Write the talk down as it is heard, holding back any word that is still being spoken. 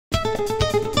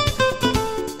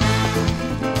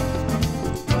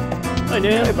Hi,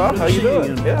 Dan. Hey, Bob. How you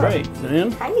doing? Yeah. Great,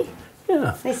 Dan. Hi.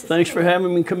 Yeah. Nice Thanks for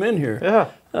having me come in here.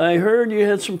 Yeah. I heard you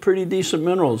had some pretty decent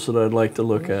minerals that I'd like to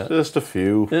look at. Just a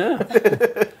few. Yeah.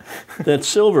 That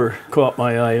silver caught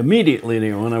my eye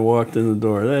immediately when I walked in the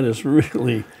door. That is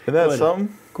really Isn't that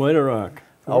something? Quite a rock.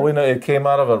 All we know, it came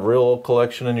out of a real old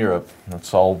collection in Europe.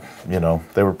 That's all, they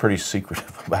were pretty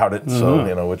secretive about it.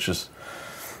 So, which is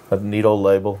a neat old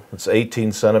label. It's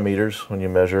 18 centimeters when you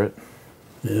measure it.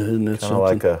 Yeah, isn't that Kind of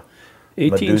like a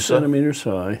 18 Medusa. centimeters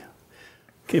high.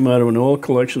 Came out of an old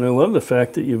collection. I love the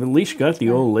fact that you've at least got the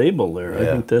old label there. I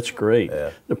think that's great. Yeah.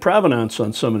 The provenance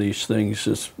on some of these things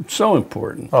is so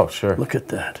important. Oh, sure. Look at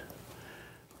that.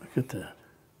 Look at that.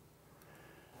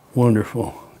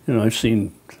 Wonderful. I've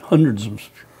seen hundreds of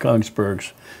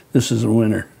Kongsbergs. This is a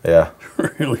winner. Yeah.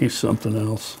 Really something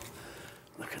else.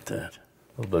 Look at that.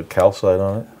 A little bit of calcite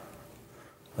on it.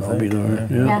 I'll be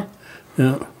darned.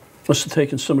 Yeah. Must have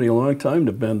taken somebody a long time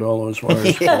to bend all those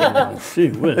wires. Gee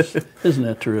whiz. Isn't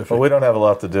that terrific? Well, we don't have a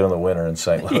lot to do in the winter in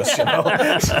St. Louis,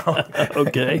 So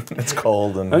Okay. it's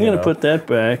cold. And I'm going to put that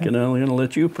back, and I'm going to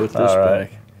let you put this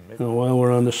back. Now, while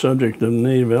we're on the subject of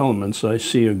native elements, I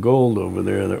see a gold over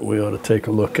there that we ought to take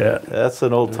a look at. That's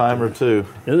an old timer, too.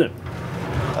 Is it?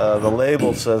 The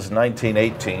label says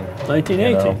 1918.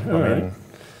 1918. All right.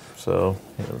 So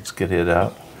let's get it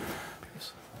out.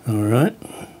 All right.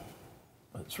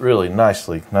 It's really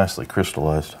nicely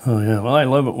crystallized. Oh, yeah. Well, I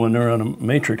love it when they're on a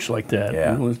matrix like that.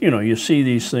 Yeah. You see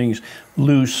these things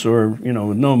loose or,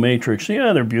 with no matrix.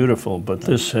 Yeah, they're beautiful, but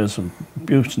this has a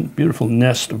beautiful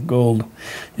nest of gold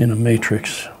in a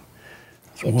matrix.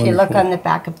 It's If wonderful. you look on the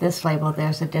back of this label,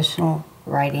 there's additional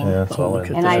writing. Yeah, that's all look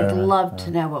at And that. I'd love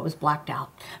to know what was blacked out.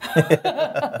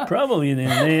 Probably the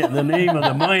name of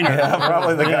the miner. Yeah,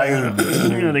 probably the guy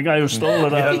who the guy who stole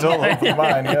it out. stole it from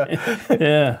mine.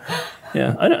 Yeah.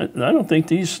 Yeah. I don't think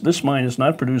this mine is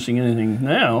not producing anything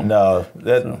now. No,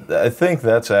 I think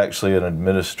that's actually an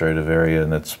administrative area,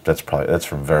 and that's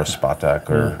from Vera Spatak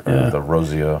or the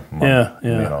Rosia,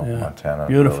 Montana.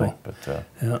 Beautiful. Really.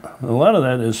 But A lot of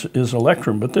that is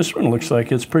electrum, but this one looks like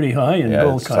it's pretty high in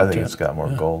gold content. I think it's got more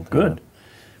gold. Good.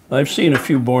 I've seen a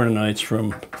few bornonites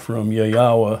from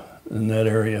Yayawa in that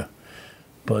area,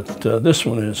 but this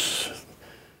one is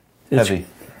Heavy.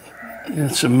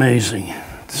 It's amazing.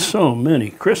 So many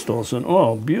crystals and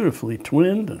all beautifully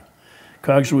twinned and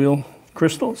cogswheel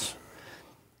crystals.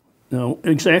 Now,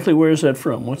 exactly where is that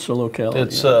from? What's the locality?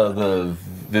 It's the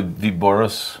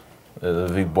Viboras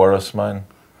mine.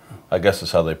 I guess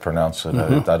is how they pronounce it.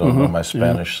 I don't know my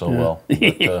Spanish so well.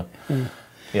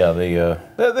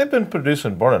 But, they've been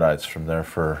producing bornonites from there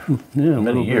for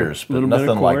many years, but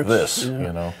nothing like this.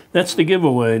 That's the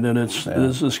giveaway, that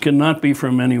this cannot be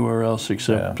from anywhere else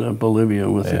except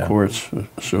Bolivia with the quartz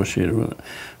associated with it.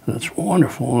 That's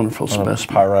wonderful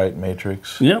specimen. Pyrite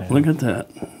matrix. Yeah, look at that.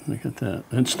 Look at that.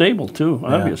 And stable too,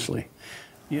 obviously.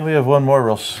 Yeah. We have one more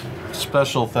real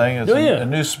special thing. It's a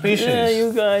new species. Yeah,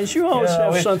 you guys, you always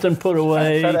have something put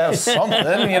away. Try to have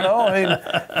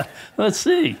something, Let's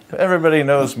see. Everybody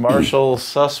knows Marshall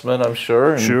Sussman, I'm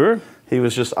sure. Sure. He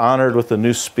was just honored with a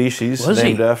new species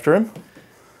named after him.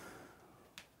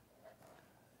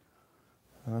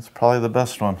 And that's probably the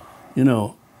best one.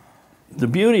 The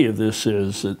beauty of this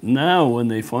is that now when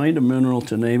they find a mineral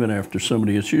to name it after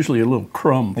somebody, it's usually a little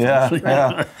crumb.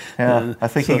 Yeah. I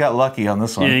think he got lucky on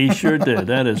this one. Yeah, he sure did.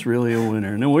 That is really a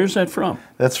winner. Now, where's that from?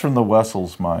 That's from the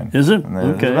Wessels mine. Is it?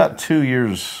 It's about 2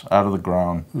 years out of the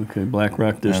ground. Okay, Black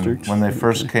Rock District. And when they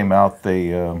first came out,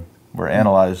 they were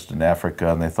analyzed in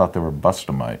Africa, and they thought they were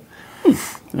bustamite.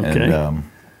 Okay. And,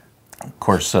 of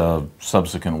course,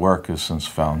 subsequent work has since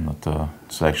found that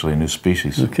it's actually a new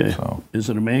species. Okay. So. Is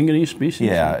it a manganese species?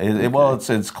 Yeah.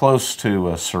 It's close to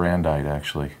cerandite,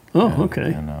 actually. Oh,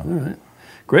 okay. All right.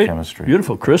 Great. Chemistry.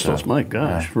 Beautiful crystals. My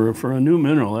gosh, for a new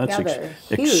mineral, that's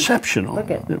exceptional.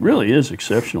 It really is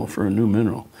exceptional for a new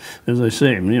mineral. As I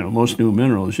say, most new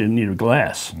minerals you need a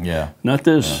glass. Yeah. Not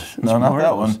this. No, not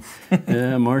that one.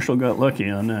 Yeah, Marshall got lucky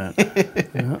on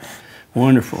that.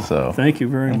 Wonderful. So, thank you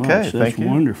very much. That's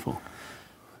wonderful.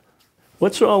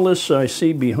 What's all this I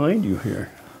see behind you here?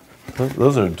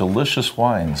 Those are delicious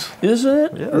wines. Is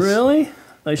it? Yes. Really?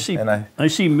 I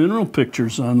see mineral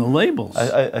pictures on the labels.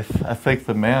 I think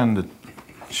the man to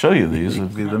show you these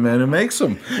would be the man who makes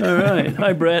them. All right.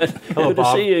 Hi, Brad. Hello, Good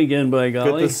Bob. to see you again, by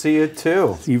golly. Good to see you,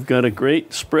 too. You've got a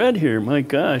great spread here. My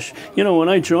gosh. When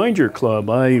I joined your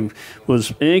club, I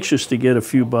was anxious to get a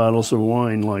few bottles of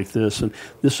wine like this. And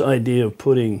this idea of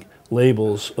putting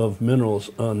labels of minerals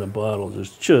on the bottles is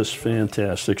just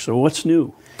fantastic. So what's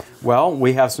new? Well,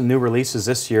 we have some new releases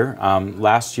this year.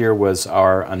 Last year was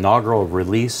our inaugural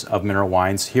release of mineral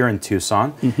wines here in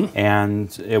Tucson,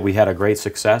 and we had a great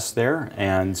success there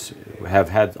and have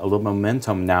had a little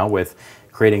momentum now with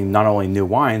creating not only new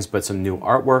wines, but some new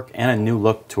artwork and a new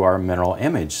look to our mineral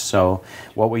image. So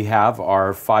what we have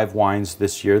are 5 wines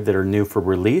this year that are new for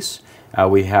release.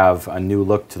 We have a new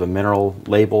look to the mineral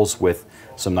labels with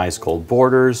some nice gold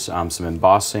borders, some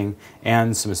embossing,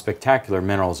 and some spectacular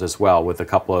minerals as well, with a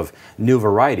couple of new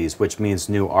varieties, which means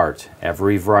new art.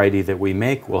 Every variety that we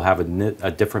make will have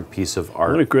a different piece of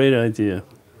art. What a great idea.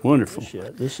 Wonderful.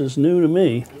 This is new to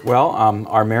me. Well,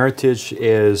 our Meritage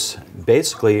is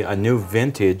basically a new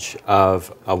vintage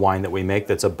of a wine that we make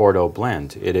that's a Bordeaux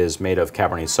blend. It is made of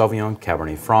Cabernet Sauvignon,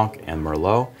 Cabernet Franc, and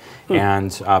Merlot.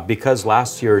 And because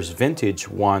last year's vintage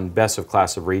won Best of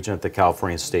Class of Region at the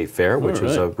California State Fair, which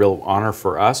was a real honor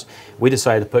for us, we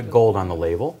decided to put gold on the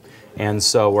label. And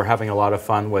so we're having a lot of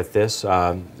fun with this,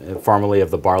 formerly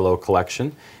of the Barlow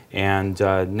collection, and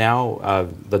now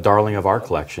the darling of our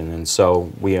collection. And so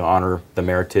we honor the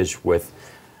Meritage with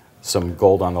some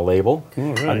gold on the label.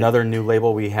 Another new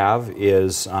label we have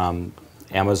is Aquamarine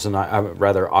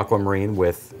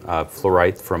with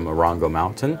fluorite from Orongo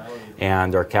Mountain.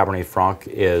 And our Cabernet Franc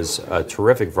is a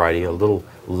terrific variety, a little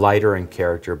lighter in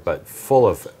character, but full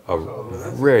of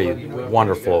really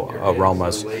wonderful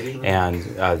aromas and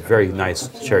very nice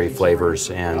cherry flavors,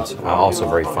 and also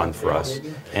very fun for us.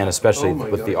 And especially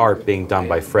with the art being done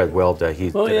by Fred Wilda,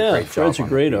 he did a great job. Fred's a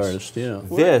great artist, yeah.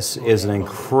 This is an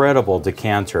incredible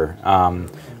decanter,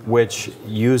 which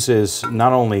uses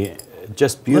not only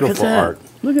just beautiful art.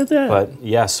 Look at that. But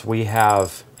yes, we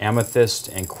have amethyst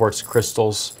and quartz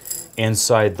crystals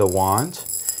inside the wand,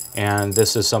 and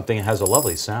this is something that has a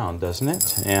lovely sound, doesn't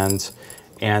it?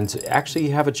 And actually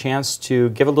you have a chance to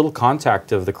give a little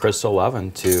contact of the crystal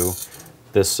oven to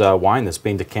this wine that's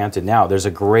being decanted now. There's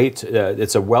a great,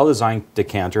 it's a well-designed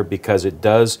decanter because it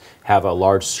does have a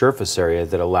large surface area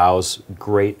that allows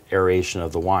great aeration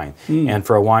of the wine. And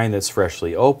for a wine that's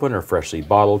freshly opened or freshly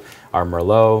bottled, our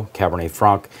Merlot, Cabernet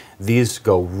Franc, these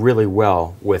go really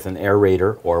well with an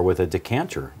aerator or with a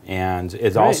decanter. And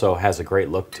it also has a great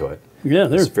look to it. Yeah,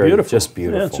 they're beautiful. Just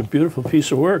beautiful. Yeah, it's a beautiful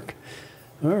piece of work.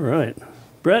 All right.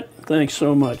 Brett, thanks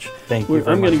so much. Thank you very much.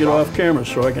 I'm going to get off camera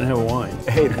so I can have a wine.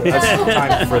 Hey, that's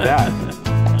time for that.